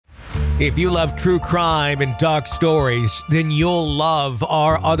If you love true crime and dark stories, then you'll love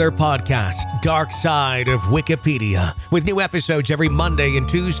our other podcast, Dark Side of Wikipedia, with new episodes every Monday and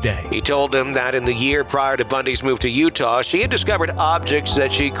Tuesday. He told them that in the year prior to Bundy's move to Utah, she had discovered objects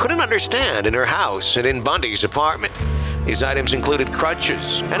that she couldn't understand in her house and in Bundy's apartment. These items included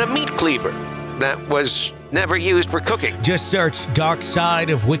crutches and a meat cleaver that was never used for cooking. Just search Dark Side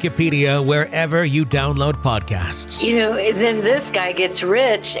of Wikipedia wherever you download podcasts. You know, then this guy gets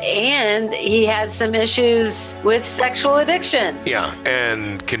rich and he has some issues with sexual addiction. Yeah,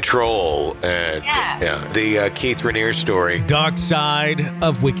 and control. And the Keith Raniere story. Dark Side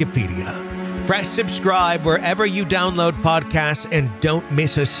of Wikipedia. Press subscribe wherever you download podcasts and don't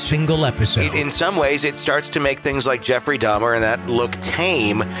miss a single episode. In some ways, it starts to make things like Jeffrey Dahmer and that look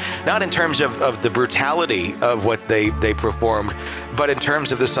tame, not in terms of the brutality of what they performed, but in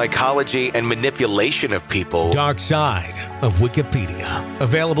terms of the psychology and manipulation of people. Dark Side of Wikipedia.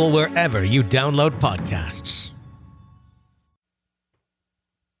 Available wherever you download podcasts.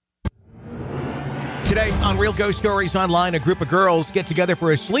 Today on Real Ghost Stories Online, a group of girls get together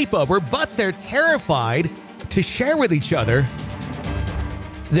for a sleepover, but they're terrified to share with each other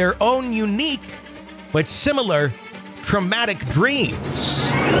their own unique but similar traumatic dreams.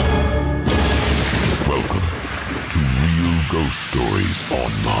 Welcome to Real Ghost Stories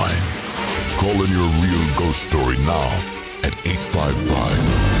Online. Call in your real ghost story now at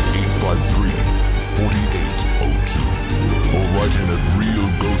 855-853-4802. Or write in at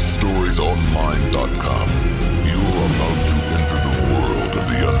realghoststoriesonline.com. You're about to enter the world of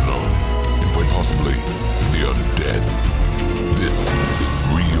the unknown and quite possibly the undead. This is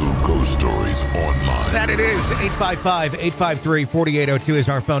Real Ghost Stories Online. That it is. 855-853-4802 is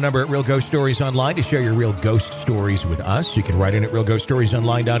our phone number at Real Ghost Stories Online to share your real ghost stories with us. You can write in at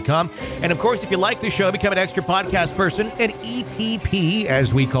realghoststoriesonline.com. And of course, if you like the show, become an extra podcast person, an EPP,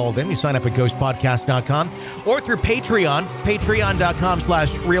 as we call them. You sign up at ghostpodcast.com or through Patreon.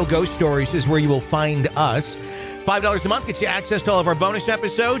 Patreon.com/Real Ghost Stories is where you will find us. $5 a month gets you access to all of our bonus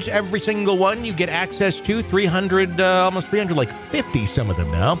episodes. Every single one you get access to, 300, almost 350, some of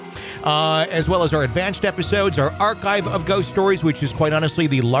them now, as well as our advanced episodes, our archive of ghost stories, which is quite honestly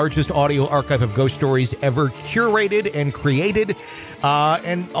the largest audio archive of ghost stories ever curated and created,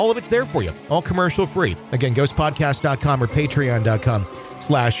 and all of it's there for you, all commercial free. Again, ghostpodcast.com or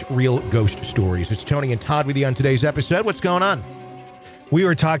patreon.com/Real Ghost Stories. It's Tony and Todd with you on today's episode. What's going on? We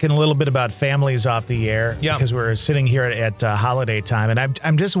were talking a little bit about families off the air because we're sitting here at holiday time, and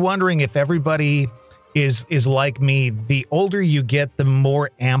I'm just wondering if everybody is like me. The older you get, the more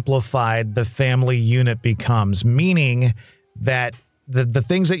amplified the family unit becomes, meaning that the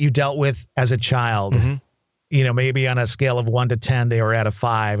things that you dealt with as a child, you know, maybe on a scale of 1 to 10, they were at a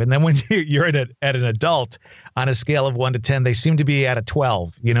 5. And then when you're at an adult on a scale of 1 to 10, they seem to be at a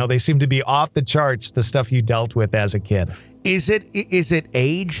 12. You know, they seem to be off the charts, the stuff you dealt with as a kid. Is it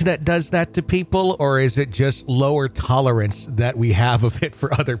age that does that to people, or is it just lower tolerance that we have of it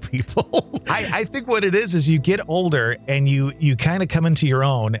for other people? I think what it is you get older and you kind of come into your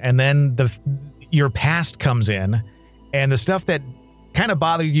own, and then your past comes in, and the stuff that kind of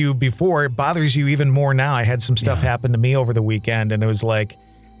bothered you before bothers you even more now. I had some stuff happen to me over the weekend, and it was like,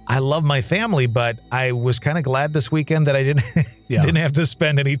 I love my family, but I was kind of glad this weekend that I didn't have to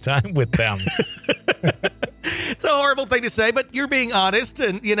spend any time with them. It's a horrible thing to say, but you're being honest,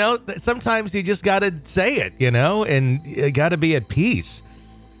 and you know, sometimes you just got to say it, you know, and you got to be at peace.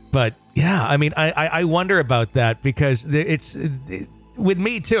 But yeah, I mean, I wonder about that because it's with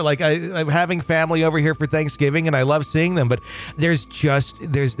me too. Like I'm having family over here for Thanksgiving, and I love seeing them, but there's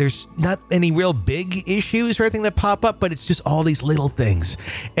not any real big issues or anything that pop up, but it's just all these little things,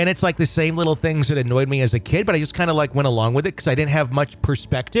 and it's like the same little things that annoyed me as a kid, but I just kind of like went along with it because I didn't have much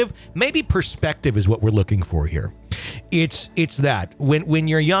perspective. Maybe perspective is what we're looking for here. It's that when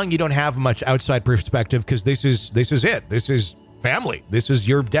you're young, you don't have much outside perspective because this is it. This is family. This is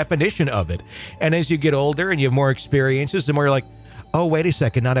your definition of it. And as you get older and you have more experiences, the more you're like, oh, wait a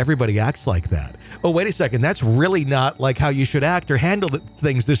second, not everybody acts like that. Oh, wait a second, that's really not like how you should act or handle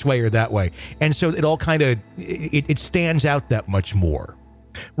things this way or that way. And so it all kind of, it stands out that much more.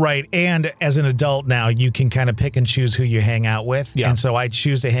 Right. And as an adult now, you can kind of pick and choose who you hang out with. Yeah. And so I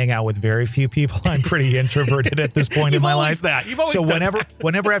choose to hang out with very few people. I'm pretty introverted at this point in my life. You've always so whenever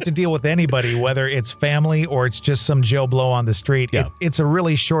I have to deal with anybody, whether it's family or it's just some Joe Blow on the street, it's a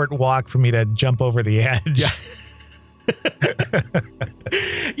really short walk for me to jump over the edge. Yeah.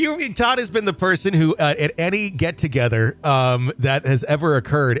 Todd has been the person who at any get-together that has ever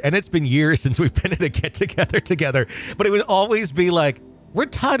occurred, and it's been years since we've been at a get-together together, but it would always be like,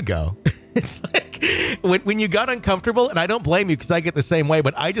 where'd Todd go? It's like when you got uncomfortable, and I don't blame you because I get the same way,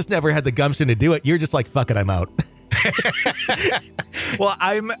 but I just never had the gumption to do it. You're just like, fuck it, I'm out. Well,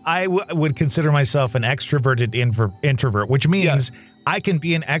 I would consider myself an extroverted introvert, which means I can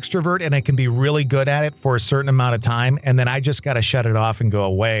be an extrovert and I can be really good at it for a certain amount of time, and then I just got to shut it off and go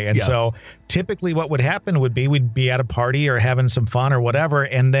away. And so typically what would happen would be we'd be at a party or having some fun or whatever,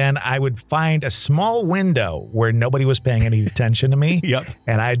 and then I would find a small window where nobody was paying any attention to me,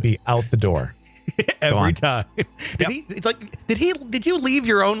 and I'd be out the door. Every time. Did you leave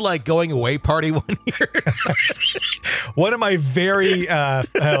your own like going away party one year? One of my very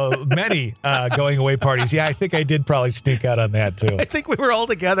many going away parties. Yeah, I think I did probably sneak out on that too. I think we were all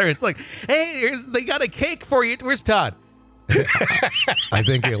together. It's like, hey, they got a cake for you. Where's Todd? I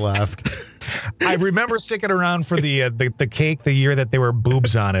think he left. I remember sticking around for the cake the year that there were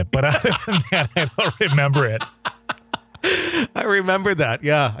boobs on it, but other than that, I don't remember it. I remember that.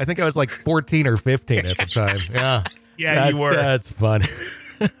 Yeah. I think I was like 14 or 15 at the time. Yeah. Yeah, you were. That's fun.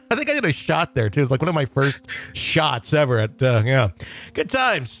 I think I did a shot there too. It's like one of my first shots ever at, good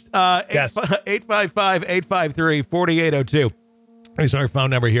times. 855-853-4802. Is our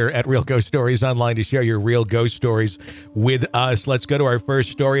phone number here at Real Ghost Stories Online to share your real ghost stories with us. Let's go to our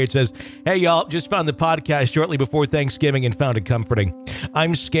first story. It says, hey, y'all, just found the podcast shortly before Thanksgiving and found it comforting.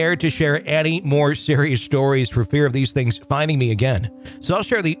 I'm scared to share any more serious stories for fear of these things finding me again. So I'll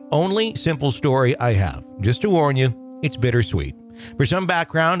share the only simple story I have. Just to warn you, it's bittersweet. For some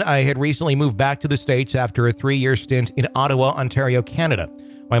background, I had recently moved back to the States after a 3-year stint in Ottawa, Ontario, Canada.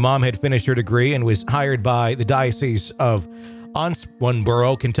 My mom had finished her degree and was hired by the Diocese of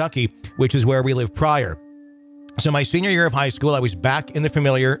Owensboro, Kentucky, which is where we lived prior. So my senior year of high school, I was back in the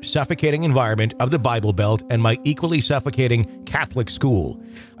familiar, suffocating environment of the Bible Belt and my equally suffocating Catholic school.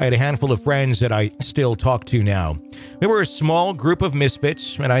 I had a handful of friends that I still talk to now. We were a small group of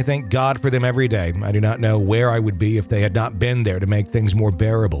misfits, and I thank God for them every day. I do not know where I would be if they had not been there to make things more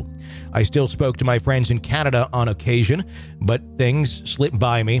bearable. I still spoke to my friends in Canada on occasion, but things slipped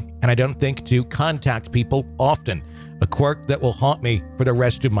by me, and I don't think to contact people often, a quirk that will haunt me for the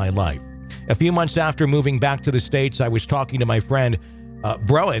rest of my life. A few months after moving back to the States, I was talking to my friend,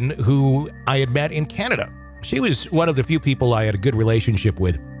 Bronwyn, who I had met in Canada. She was one of the few people I had a good relationship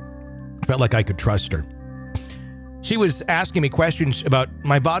with. I felt like I could trust her. She was asking me questions about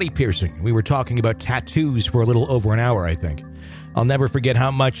my body piercing. We were talking about tattoos for a little over an hour, I think. I'll never forget how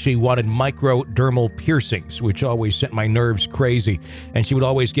much she wanted microdermal piercings, which always sent my nerves crazy, and she would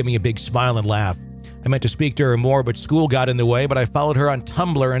always give me a big smile and laugh. I meant to speak to her more, but school got in the way, but I followed her on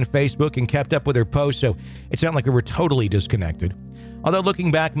Tumblr and Facebook and kept up with her posts, so it sounded like we were totally disconnected. Although looking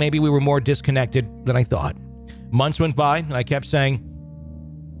back, maybe we were more disconnected than I thought. Months went by, and I kept saying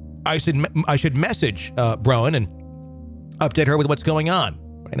I should message Bronwyn and update her with what's going on,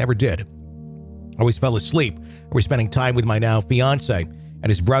 but I never did. I always fell asleep, or was spending time with my now fiance and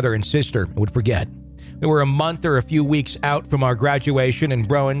his brother and sister, and would forget. We were a month or a few weeks out from our graduation, and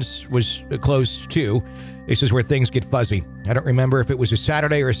Bronwyn's was close too. This is where things get fuzzy. I don't remember if it was a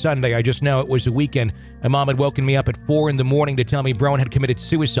Saturday or a Sunday. I just know it was a weekend. My mom had woken me up at 4 in the morning to tell me Bronwyn had committed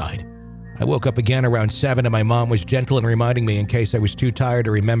suicide. I woke up again around 7, and my mom was gentle in reminding me in case I was too tired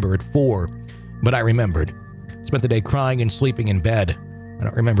to remember at 4. But I remembered. Spent the day crying and sleeping in bed. I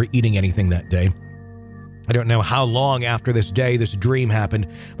don't remember eating anything that day. I don't know how long after this day this dream happened,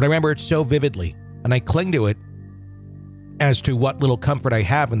 but I remember it so vividly. And I cling to it as to what little comfort I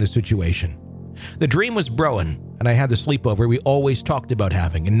have in this situation. The dream was Bronwyn, and I had the sleepover we always talked about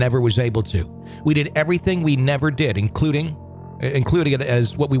having and never was able to. We did everything we never did, including it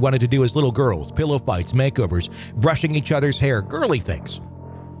as what we wanted to do as little girls, pillow fights, makeovers, brushing each other's hair, girly things.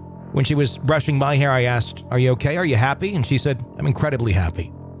 When she was brushing my hair, I asked, "Are you okay? Are you happy?" And she said, "I'm incredibly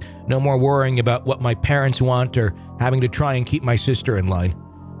happy. No more worrying about what my parents want or having to try and keep my sister in line.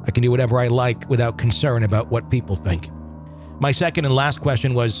 I can do whatever I like without concern about what people think." My second and last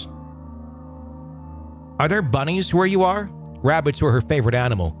question was, "Are there bunnies where you are?" Rabbits were her favorite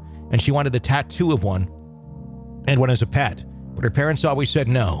animal, and she wanted a tattoo of one and one as a pet, but her parents always said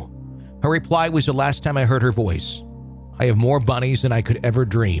no. Her reply was the last time I heard her voice. "I have more bunnies than I could ever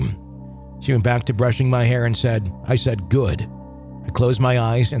dream." She went back to brushing my hair and I said, "Good." I closed my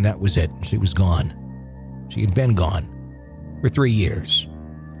eyes, and that was it. She was gone. She had been gone for 3 years.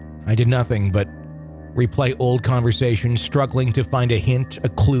 I did nothing but replay old conversations, struggling to find a hint, a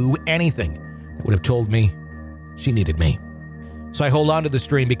clue, anything that would have told me she needed me. So I hold on to this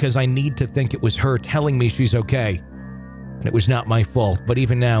dream because I need to think it was her telling me she's okay. And it was not my fault, but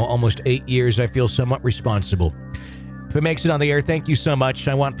even now, almost 8 years, I feel somewhat responsible. If it makes it on the air, thank you so much.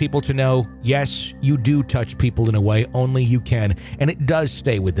 I want people to know, yes, you do touch people in a way only you can, and it does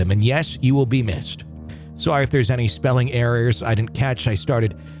stay with them. And yes, you will be missed. Sorry if there's any spelling errors I didn't catch. I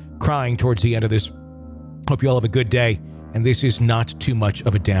started crying towards the end of this. Hope you all have a good day, and this is not too much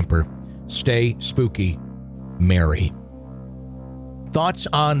of a damper. Stay spooky, Mary. Thoughts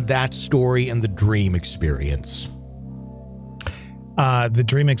on that story and the dream experience? The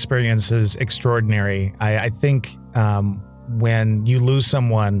dream experience is extraordinary. I think when you lose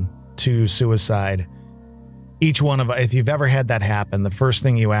someone to suicide, if you've ever had that happen, the first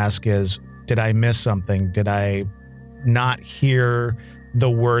thing you ask is, did I miss something? Did I not hear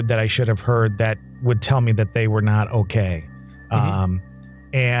the word that I should have heard that would tell me that they were not okay?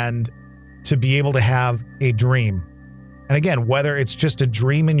 And to be able to have a dream, and again, whether it's just a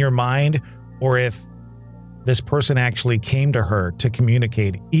dream in your mind or if this person actually came to her to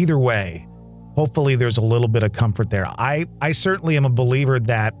communicate, either way, hopefully there's a little bit of comfort there. I certainly am a believer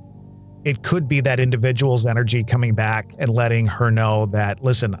that it could be that individual's energy coming back and letting her know that,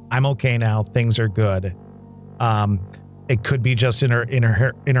 listen, I'm okay now. Things are good. It could be just in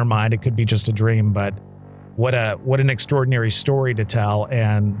her mind. It could be just a dream, but what an extraordinary story to tell.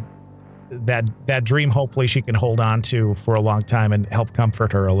 And that dream, hopefully she can hold on to for a long time and help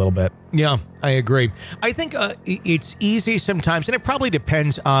comfort her a little bit. Yeah, I agree. I think it's easy sometimes, and it probably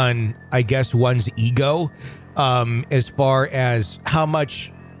depends on, I guess, one's ego, as far as how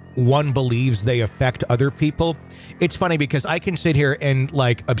much one believes they affect other people. It's funny because I can sit here and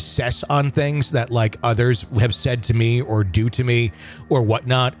like obsess on things that like others have said to me or do to me or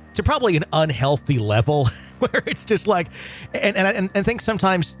whatnot to probably an unhealthy level where it's just like, and think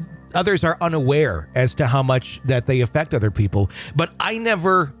sometimes others are unaware as to how much that they affect other people. But I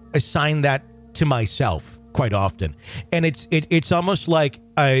never assign that to myself quite often. And it's almost like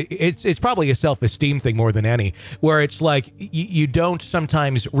it's probably a self-esteem thing more than any, where it's like you don't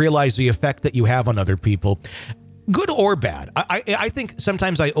sometimes realize the effect that you have on other people, good or bad. I think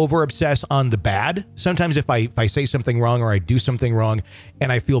sometimes I over-obsess on the bad. Sometimes if I say something wrong or I do something wrong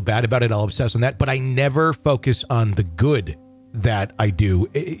and I feel bad about it, I'll obsess on that. But I never focus on the good that I do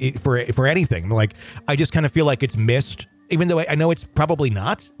for anything. Like, I just kind of feel like it's missed, even though I know it's probably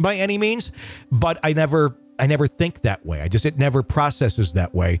not by any means, but I never think that way. It never processes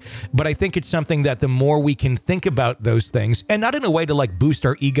that way. But I think it's something that the more we can think about those things, and not in a way to like boost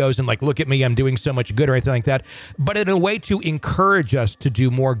our egos and like, look at me, I'm doing so much good or anything like that, but in a way to encourage us to do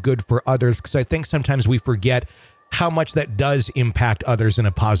more good for others. Because I think sometimes we forget how much that does impact others in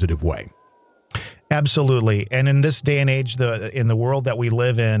a positive way. Absolutely. And in this day and age, in the world that we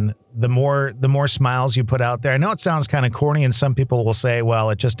live in, the more smiles you put out there. I know it sounds kind of corny, and some people will say, well,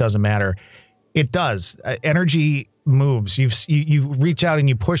 it just doesn't matter. It does. Energy moves. You reach out and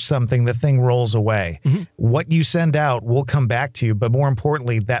you push something, the thing rolls away. Mm-hmm. What you send out will come back to you. But more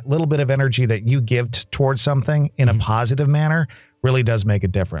importantly, that little bit of energy that you give towards something in a positive manner really does make a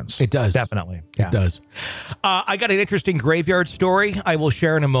difference. It does. Definitely. Yeah. It does. I got an interesting graveyard story I will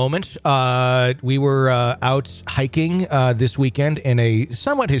share in a moment. We were out hiking this weekend in a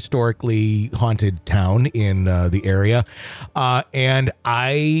somewhat historically haunted town in the area. And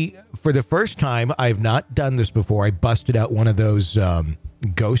for the first time, I've not done this before, I busted out one of those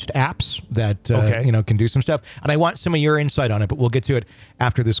ghost apps that can do some stuff. And I want some of your insight on it, but we'll get to it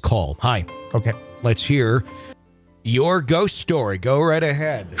after this call. Hi. Okay. Let's hear your ghost story. Go right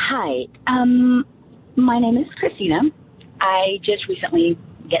ahead. Hi. My name is Christina. I just recently,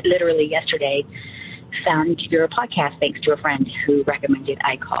 literally yesterday, found your podcast thanks to a friend who recommended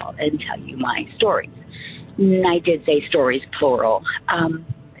I call and tell you my stories. And I did say stories, plural.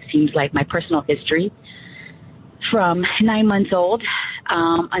 Seems like my personal history from 9 months old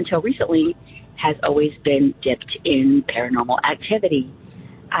until recently has always been dipped in paranormal activity.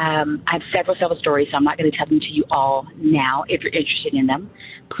 I have several stories, so I'm not going to tell them to you all now. If you're interested in them,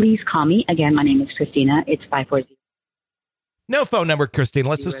 please call me. Again, my name is Christina. It's 540. No phone number, Christina.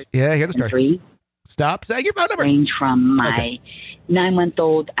 Let's just, hear the story. Stop saying your phone number. Range from my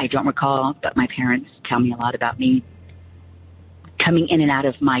 9-month-old, I don't recall, but my parents tell me a lot about me coming in and out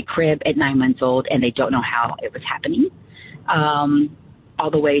of my crib at 9 months old, and they don't know how it was happening. All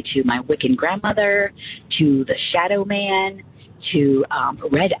the way to my Wiccan grandmother, to the shadow man, to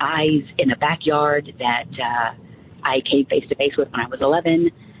red eyes in a backyard that I came face to face with when I was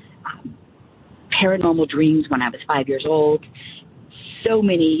 11, paranormal dreams when I was 5 years old, so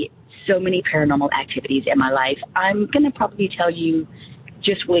many paranormal activities in my life. I'm going to probably tell you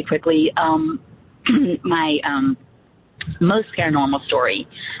just really quickly my most paranormal story.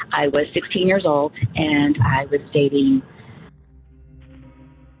 I was 16 years old, and I was dating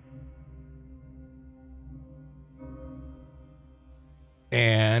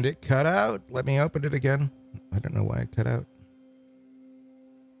And it cut out. Let me open it again. I don't know why it cut out.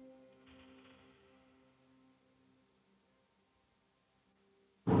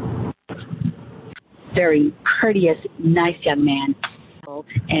 Very courteous, nice young man.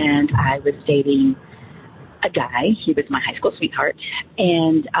 And I was dating a guy. He was my high school sweetheart.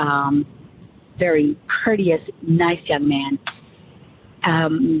 And very courteous, nice young man.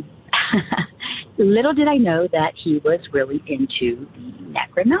 Little did I know that he was really into the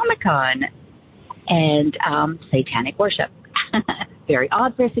Necronomicon and satanic worship. Very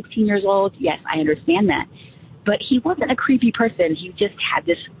odd for 16 years old. Yes, I understand that. But he wasn't a creepy person. He just had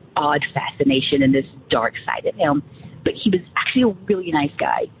this odd fascination and this dark side of him. But he was actually a really nice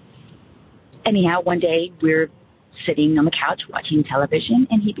guy. Anyhow, one day we're sitting on the couch watching television,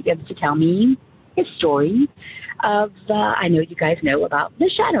 and he begins to tell me his story of, I know you guys know about the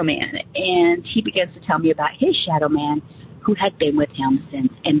Shadow Man. And he begins to tell me about his Shadow Man who had been with him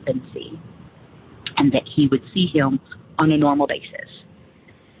since infancy, and that he would see him on a normal basis.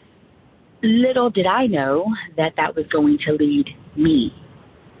 Little did I know that that was going to lead me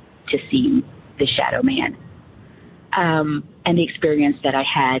to see the Shadow Man. And the experience that I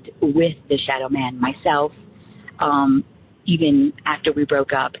had with the Shadow Man myself, even after we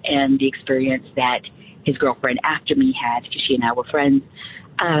broke up, and the experience that his girlfriend after me had, because she and I were friends,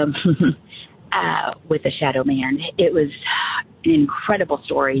 with the Shadow Man. It was an incredible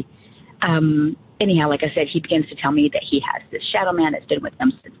story. Anyhow, like I said, he begins to tell me that he has this Shadow Man that's been with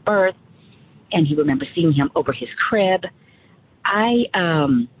him since birth, and he remembers seeing him over his crib.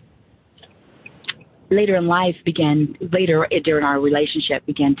 Later in life, later during our relationship,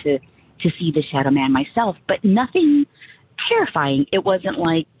 began to see the Shadow Man myself, but nothing terrifying. It wasn't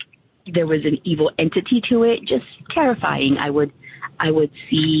like there was an evil entity to it, just terrifying. I would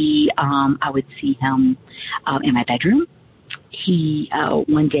see him in my bedroom. He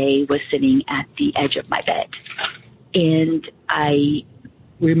one day was sitting at the edge of my bed, and I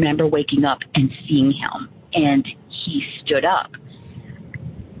remember waking up and seeing him, and he stood up.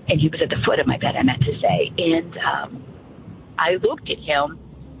 And he was at the foot of my bed, I meant to say. And I looked at him,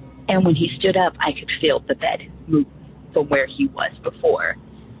 and when he stood up, I could feel the bed move from where he was before.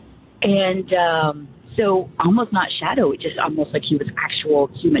 And so almost not shadow, just almost like he was actual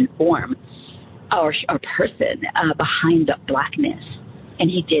human form or person behind the blackness. And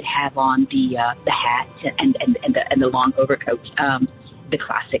he did have on the hat and the long overcoat, the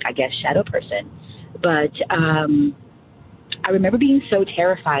classic, I guess, shadow person. But I remember being so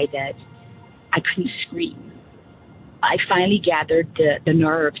terrified that I couldn't scream. I finally gathered the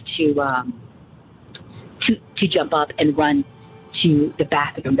nerve to jump up and run to the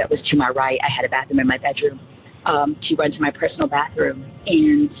bathroom that was to my right. I had a bathroom in my bedroom, to run to my personal bathroom.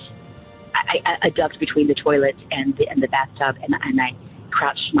 And I ducked between the toilet and the bathtub, and I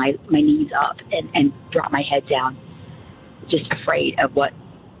crouched my knees up and dropped my head down, just afraid of what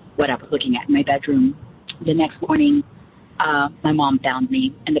I was looking at in my bedroom. The next morning, my mom found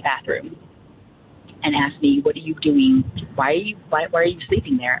me in the bathroom and asked me, "What are you doing? Why are you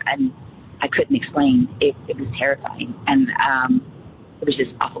sleeping there?" And I couldn't explain. It was terrifying, and it was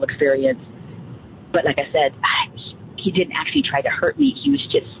just an awful experience. But like I said, he didn't actually try to hurt me. He was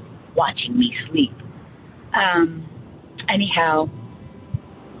just watching me sleep. Anyhow,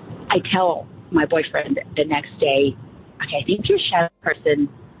 I tell my boyfriend the next day, "Okay, I think your shadow person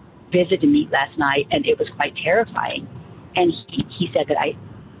visited me last night, and it was quite terrifying." And he said that I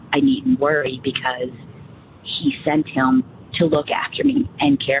needn't worry because he sent him to look after me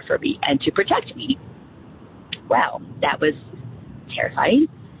and care for me and to protect me. Well, that was terrifying.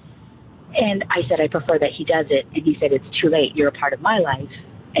 And I said, I prefer that he does it. And he said, it's too late. You're a part of my life,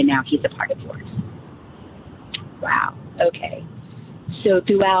 and now he's a part of yours. Wow. Okay. So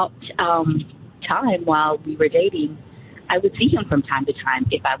throughout time while we were dating, I would see him from time to time.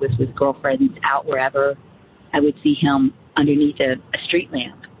 If I was with girlfriends out wherever, I would see him underneath a street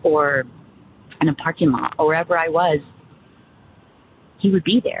lamp or in a parking lot or wherever I was. He would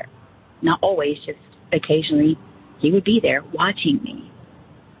be there. Not always, just occasionally. He would be there watching me.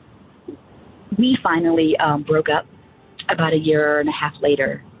 We finally broke up about a year and a half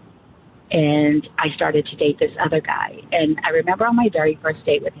later, and I started to date this other guy. And I remember on my very first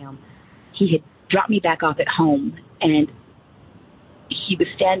date with him, he had dropped me back off at home, and he was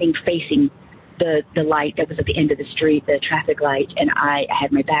standing facing the light that was at the end of the street, the traffic light, and I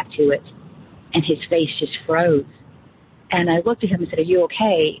had my back to it, and his face just froze. And I looked at him and said, "Are you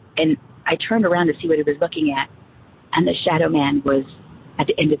okay?" And I turned around to see what he was looking at, and the Shadow Man was at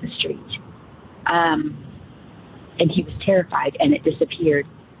the end of the street. And he was terrified, and it disappeared.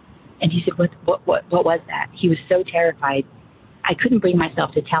 And he said, what was that? He was so terrified I couldn't bring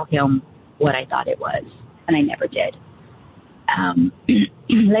myself to tell him what I thought it was, and I never did.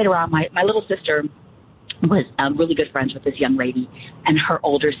 Later on, my little sister was really good friends with this young lady, and her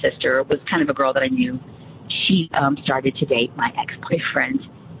older sister was kind of a girl that I knew. She started to date my ex-boyfriend,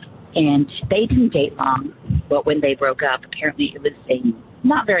 and they didn't date long, but when they broke up, apparently it was a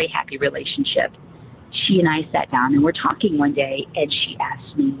not very happy relationship. She and I sat down and we're talking one day, and she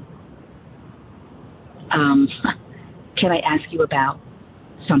asked me, can I ask you about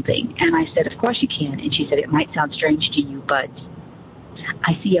something? And I said, of course you can. And she said, it might sound strange to you, but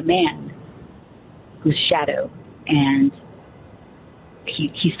I see a man who's shadow, and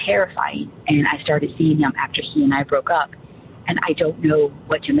he's terrifying. And I started seeing him after he and I broke up, and I don't know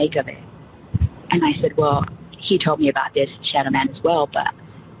what to make of it. And I said, well, he told me about this shadow man as well, but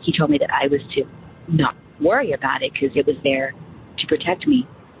he told me that I was to not worry about it because it was there to protect me.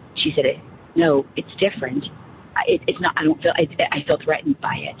 She said, no, it's different. It's not. I don't feel. I feel threatened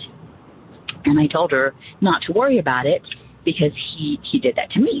by it, and I told her not to worry about it because he did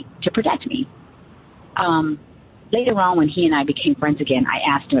that to me to protect me. Later on, when he and I became friends again, I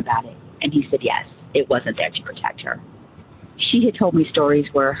asked him about it, and he said yes, it wasn't there to protect her. She had told me stories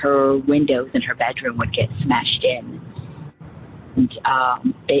where her windows in her bedroom would get smashed in, and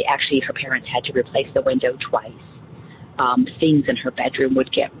her parents had to replace the window twice. Things in her bedroom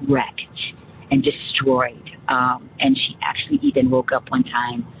would get wrecked and destroyed. And she actually even woke up one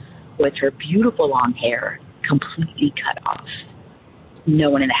time with her beautiful long hair completely cut off. No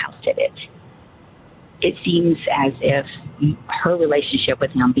one in the house did it. It seems as if her relationship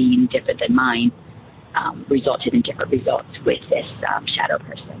with him being different than mine resulted in different results with this shadow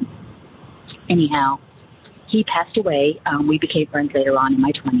person. Anyhow, he passed away. We became friends later on in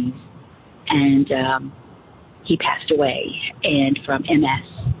my 20s. And he passed away and from MS.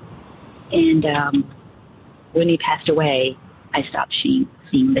 And when he passed away, I stopped seeing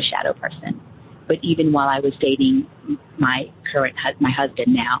the shadow person. But even while I was dating my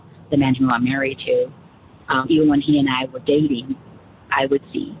husband now, the man who I'm married to, even when he and I were dating, I would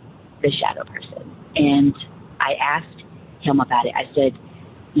see the shadow person. And I asked him about it. I said,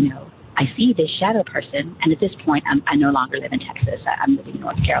 I see this shadow person. And at this point, I no longer live in Texas. I'm living in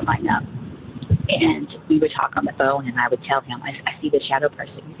North Carolina. And we would talk on the phone, and I would tell him, I see the shadow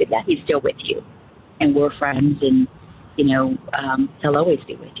person. He said, yeah, he's still with you. And we're friends, and, he'll always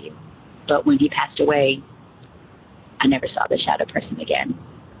be with you. But when he passed away, I never saw the shadow person again.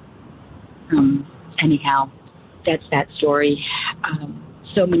 Anyhow, that's that story.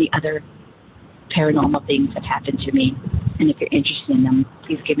 So many other paranormal things have happened to me. And if you're interested in them,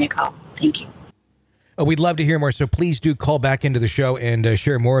 please give me a call. Thank you. Oh, we'd love to hear more, so please do call back into the show and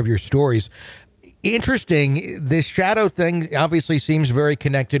share more of your stories. Interesting. This shadow thing obviously seems very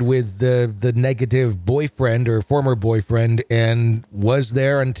connected with the negative boyfriend or former boyfriend, and was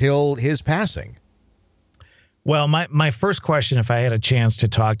there until his passing. Well, my first question, if I had a chance to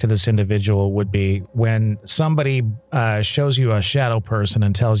talk to this individual, would be when somebody shows you a shadow person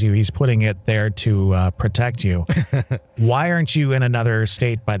and tells you he's putting it there to protect you, why aren't you in another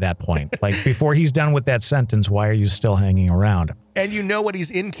state by that point? Like, before he's done with that sentence, why are you still hanging around? And you know what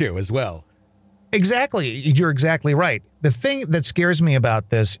he's into as well. Exactly. You're exactly right. The thing that scares me about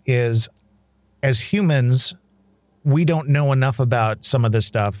this is, as humans, we don't know enough about some of this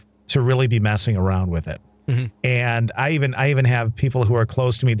stuff to really be messing around with it. Mm-hmm. And I even have people who are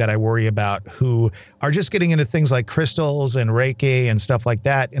close to me that I worry about who are just getting into things like crystals and Reiki and stuff like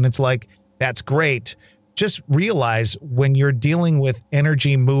that. And it's like, that's great. Just realize when you're dealing with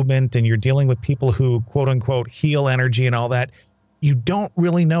energy movement and you're dealing with people who, quote unquote, heal energy and all that, you don't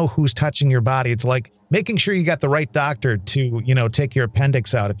really know who's touching your body. It's like making sure you got the right doctor to, take your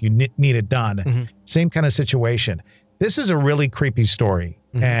appendix out if you need it done. Mm-hmm. Same kind of situation. This is a really creepy story.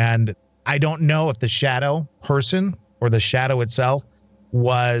 Mm-hmm. And I don't know if the shadow person or the shadow itself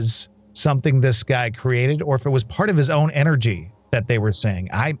was something this guy created, or if it was part of his own energy that they were saying.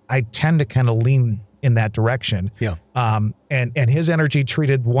 I tend to kind of lean in that direction. Yeah. And his energy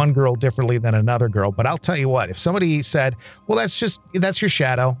treated one girl differently than another girl. But I'll tell you what, if somebody said, well, that's your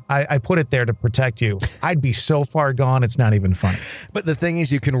shadow, I put it there to protect you, I'd be so far gone, it's not even funny. But the thing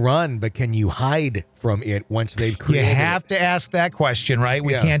is, you can run, but can you hide from it once they've created it? You have to ask that question, right?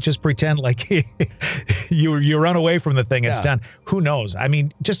 We can't just pretend like you run away from the thing, it's done. Who knows? I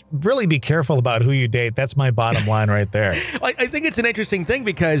mean, just really be careful about who you date. That's my bottom line right there. I think it's an interesting thing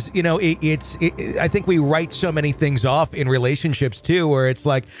because, I think we write so many things off in relationships too, where it's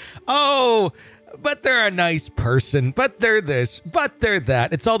like, oh, but they're a nice person, but they're this, but they're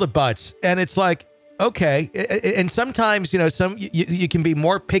that. It's all the buts. And it's like, okay. And sometimes, you can be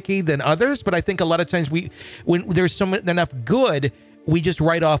more picky than others, but I think a lot of times when there's enough good, we just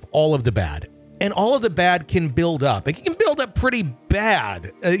write off all of the bad. And all of the bad can build up. It can build up pretty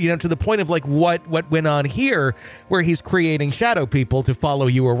bad, to the point of like what went on here, where he's creating shadow people to follow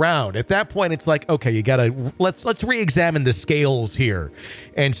you around. At that point, it's like, okay, let's re-examine the scales here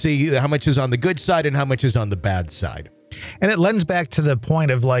and see how much is on the good side and how much is on the bad side. And it lends back to the point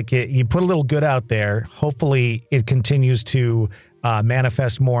of like you put a little good out there. Hopefully, it continues to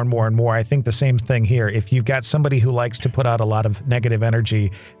manifest more and more and more. I think the same thing here. If you've got somebody who likes to put out a lot of negative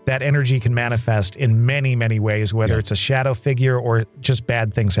energy, that energy can manifest in many, many ways, whether it's a shadow figure or just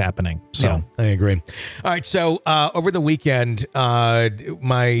bad things happening. So yeah, I agree. All right. So over the weekend,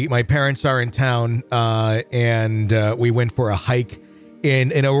 my parents are in town and we went for a hike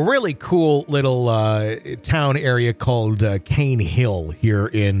in a really cool little town area called Cane Hill here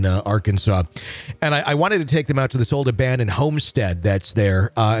in Arkansas. And I wanted to take them out to this old abandoned homestead that's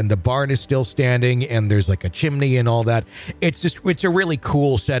there. And the barn is still standing and there's like a chimney and all that. It's a really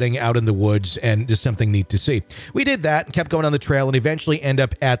cool setting out in the woods and just something neat to see. We did that and kept going on the trail and eventually end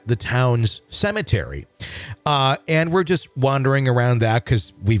up at the town's cemetery. And we're just wandering around that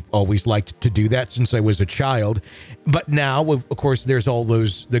because we've always liked to do that since I was a child. But now, of course, there's all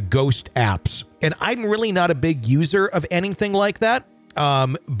the ghost apps. And I'm really not a big user of anything like that.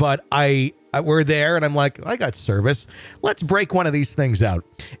 But we're there and I'm like, I got service. Let's break one of these things out.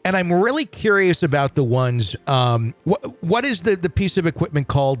 And I'm really curious about the ones, what is the piece of equipment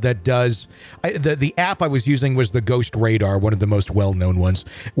called that does, the app I was using was the Ghost Radar, one of the most well-known ones,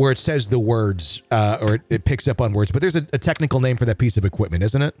 where it says the words, or it picks up on words, but there's a technical name for that piece of equipment,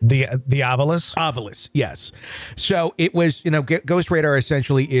 isn't it? The Ovilus? Ovilus, yes. So it was, Ghost Radar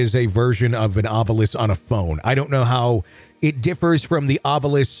essentially is a version of an Ovilus on a phone. I don't know how it differs from the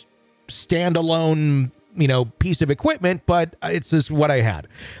Ovilus standalone, piece of equipment, but it's just what I had.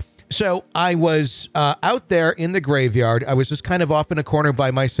 So I was out there in the graveyard. I was just kind of off in a corner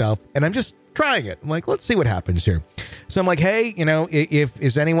by myself, and I'm just trying it. I'm like, let's see what happens here. So I'm like, hey, if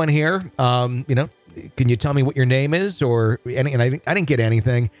is anyone here? Can you tell me what your name is? And I didn't get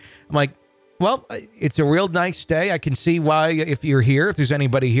anything. I'm like, well, it's a real nice day. I can see why, if you're here, if there's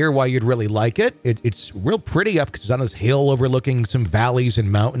anybody here, why you'd really like it. It's real pretty up because it's on this hill overlooking some valleys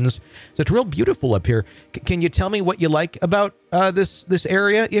and mountains. So it's real beautiful up here. Can you tell me what you like about this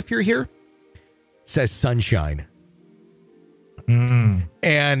area if you're here? It says sunshine.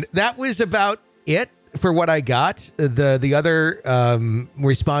 And that was about it for what I got. The other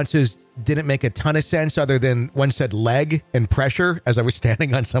responses didn't make a ton of sense other than one said leg and pressure as I was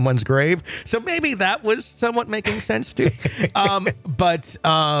standing on someone's grave. So maybe that was somewhat making sense too. But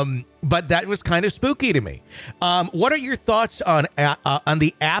that was kind of spooky to me. What are your thoughts on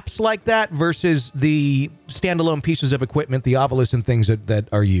the apps like that versus the standalone pieces of equipment, the Ovilus and things that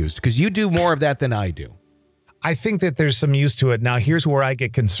are used? Because you do more of that than I do. I think that there's some use to it. Now, here's where I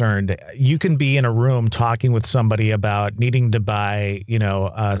get concerned. You can be in a room talking with somebody about needing to buy,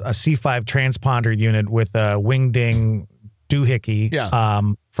 a C5 transponder unit with a wingding doohickey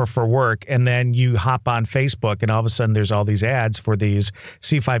for work. And then you hop on Facebook and all of a sudden there's all these ads for these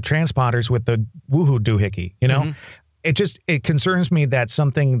C5 transponders with the woohoo doohickey, It concerns me that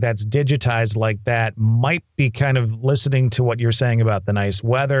something that's digitized like that might be kind of listening to what you're saying about the nice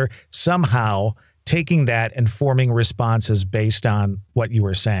weather, somehow taking that and forming responses based on what you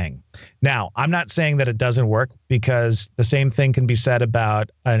were saying. Now, I'm not saying that it doesn't work because the same thing can be said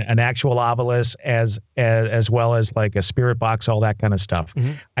about an actual Ovilus as well as like a spirit box, all that kind of stuff.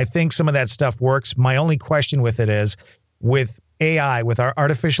 I think some of that stuff works. My only question with it is with AI, with our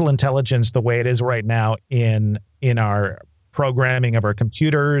artificial intelligence, the way it is right now in our programming of our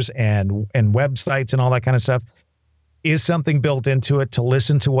computers and websites and all that kind of stuff, is something built into it to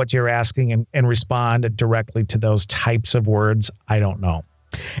listen to what you're asking and respond directly to those types of words? I don't know.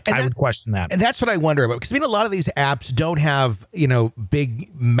 And I would question that. And that's what I wonder about. Because a lot of these apps don't have, big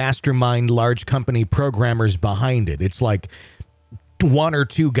mastermind, large company programmers behind it. It's like one or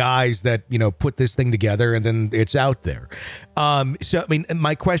two guys that, put this thing together and then it's out there. So,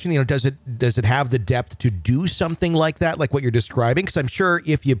 my question, does it have the depth to do something like that, like what you're describing? Because I'm sure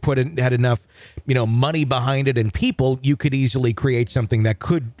if you had enough, money behind it and people, you could easily create something that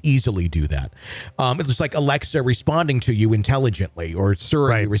could easily do that. It's like Alexa responding to you intelligently or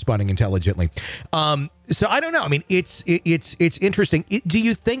Siri responding intelligently. So I don't know. It's interesting. Do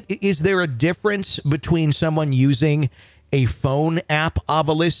you think, is there a difference between someone using a phone app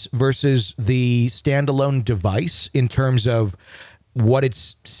Ovilus versus the standalone device in terms of what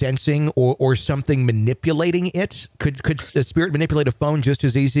it's sensing or something manipulating it? Could a spirit manipulate a phone just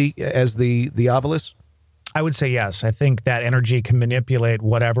as easy as the Ovilus? I would say yes. I think that energy can manipulate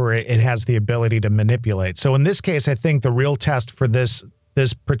whatever it has the ability to manipulate. So in this case, I think the real test for this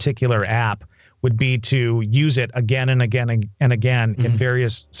particular app would be to use it again and again and again in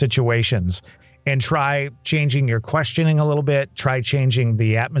various situations, and try changing your questioning a little bit, try changing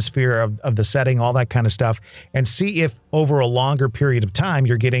the atmosphere of the setting, all that kind of stuff, and see if over a longer period of time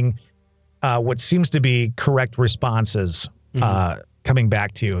you're getting what seems to be correct responses coming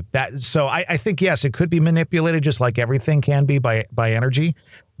back to you. So I think, yes, it could be manipulated just like everything can be by energy.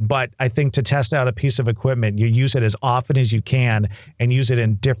 But I think to test out a piece of equipment, you use it as often as you can and use it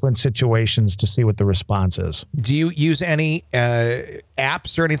in different situations to see what the response is. Do you use any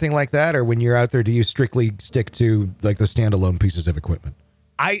apps or anything like that? Or when you're out there, do you strictly stick to like the standalone pieces of equipment?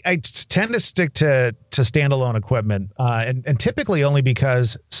 I tend to stick to standalone equipment, and typically only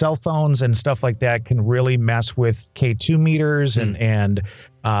because cell phones and stuff like that can really mess with K2 meters and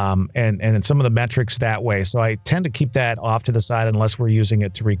some of the metrics that way. So I tend to keep that off to the side unless we're using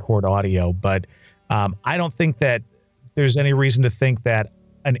it to record audio. But I don't think that there's any reason to think that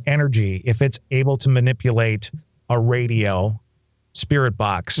an energy, if it's able to manipulate a radio spirit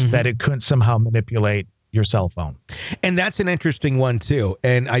box, that it couldn't somehow manipulate your cell phone. And that's an interesting one too.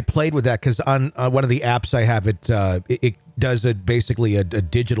 And I played with that because on one of the apps I have, it does basically a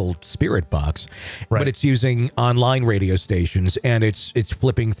digital spirit box, but it's using online radio stations and it's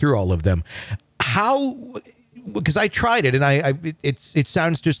flipping through all of them. How? Because I tried it and it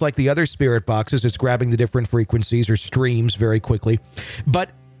sounds just like the other spirit boxes. It's grabbing the different frequencies or streams very quickly, but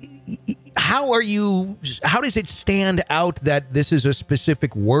how does it stand out that this is a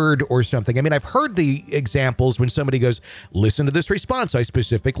specific word or something? I mean, I've heard the examples when somebody goes, listen to this response I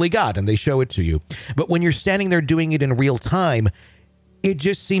specifically got, and they show it to you. But when you're standing there doing it in real time, it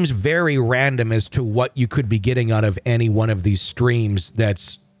just seems very random as to what you could be getting out of any one of these streams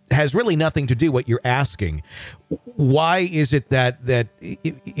has really nothing to do what you're asking. Why is it that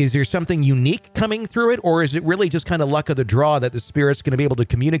is there something unique coming through it, or is it really just kind of luck of the draw that the spirit's going to be able to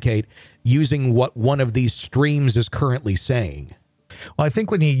communicate using what one of these streams is currently saying? Well, I think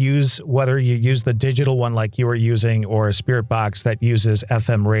when whether you use the digital one like you were using or a spirit box that uses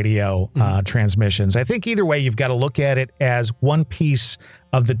FM radio transmissions, I think either way, you've got to look at it as one piece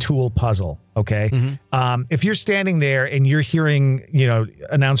of the tool puzzle. Okay. If you're standing there and you're hearing,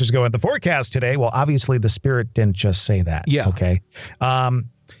 announcers go at the forecast today, well, obviously the spirit didn't just say that. Yeah. Okay.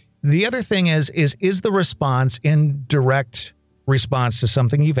 The other thing is the response in direct response to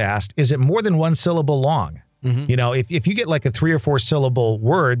something you've asked? Is it more than one syllable long? If you get like a 3 or 4 syllable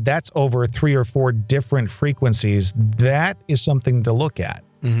word, that's over 3 or 4 different frequencies. That is something to look at.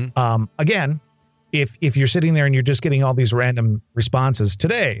 Again, if you're sitting there and you're just getting all these random responses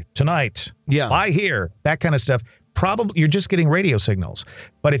today, tonight, I hear that kind of stuff, probably you're just getting radio signals.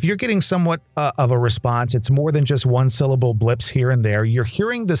 But if you're getting somewhat of a response, it's more than just one syllable blips here and there. You're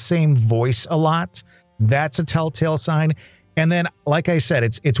hearing the same voice a lot. That's a telltale sign. And then, like I said,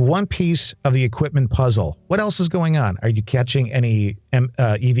 it's one piece of the equipment puzzle. What else is going on? Are you catching any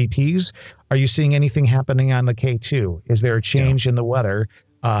EVPs? Are you seeing anything happening on the K2? Is there a change in the weather,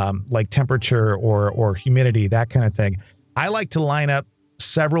 like temperature or humidity, that kind of thing? I like to line up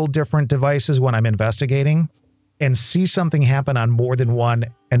several different devices when I'm investigating and see something happen on more than one.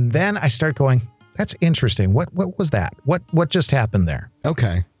 And then I start going, that's interesting. What was that? What just happened there?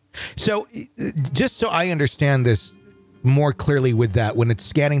 Okay. So just so I understand this more clearly with that, when it's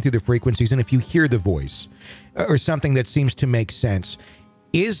scanning through the frequencies and if you hear the voice or something that seems to make sense,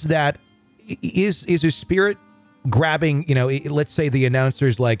 is a spirit grabbing, let's say the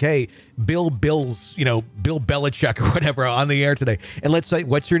announcer's like, hey, Bill Belichick or whatever on the air today. And let's say,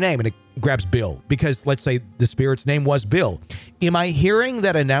 what's your name? And it grabs Bill because let's say the spirit's name was Bill. Am I hearing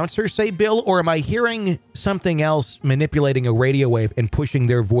that announcer say Bill, or am I hearing something else manipulating a radio wave and pushing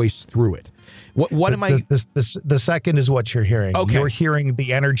their voice through it? What am I? The second is what you're hearing. Okay. You're hearing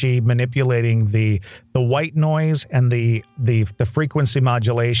the energy manipulating the white noise and the frequency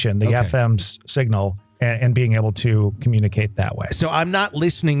modulation, the FM signal, and being able to communicate that way. So I'm not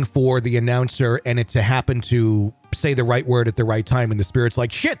listening for the announcer and it to happen to say the right word at the right time, and the spirit's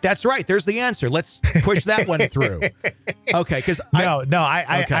like, shit, that's right, there's the answer, let's push that one through. Okay, because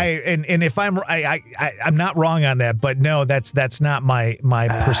and if I'm not wrong on that, but no, that's not my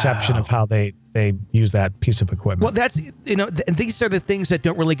perception of how they use that piece of equipment. Well, that's these are the things that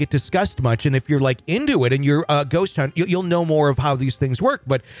don't really get discussed much, and if you're like into it and you're a ghost hunt, you'll know more of how these things work.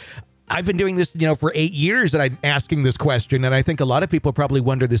 But I've been doing this, for 8 years, and I'm asking this question, and I think a lot of people probably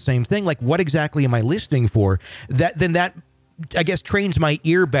wonder the same thing. Like, what exactly am I listening for? That I guess, trains my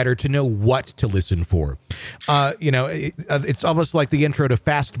ear better to know what to listen for. It's almost like the intro to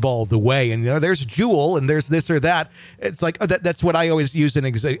Fastball the Way. And, there's Jewel and there's this or that. It's like, that's what I always use an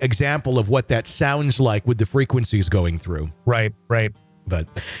example of what that sounds like with the frequencies going through. Right. But,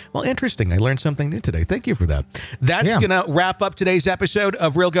 well, interesting. I learned something new today. Thank you for that. That's going to wrap up today's episode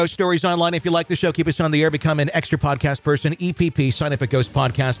of Real Ghost Stories Online. If you like the show, keep us on the air, become an extra podcast person, EPP, sign up at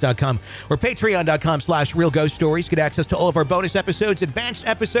ghostpodcast.com or patreon.com/Real Ghost Stories. Get access to all of our bonus episodes, advanced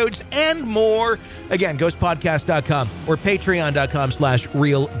episodes, and more. Again, ghostpodcast.com or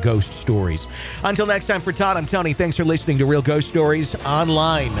patreon.com/Real Ghost Stories. Until next time, for Todd, I'm Tony. Thanks for listening to Real Ghost Stories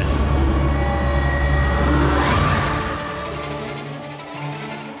Online.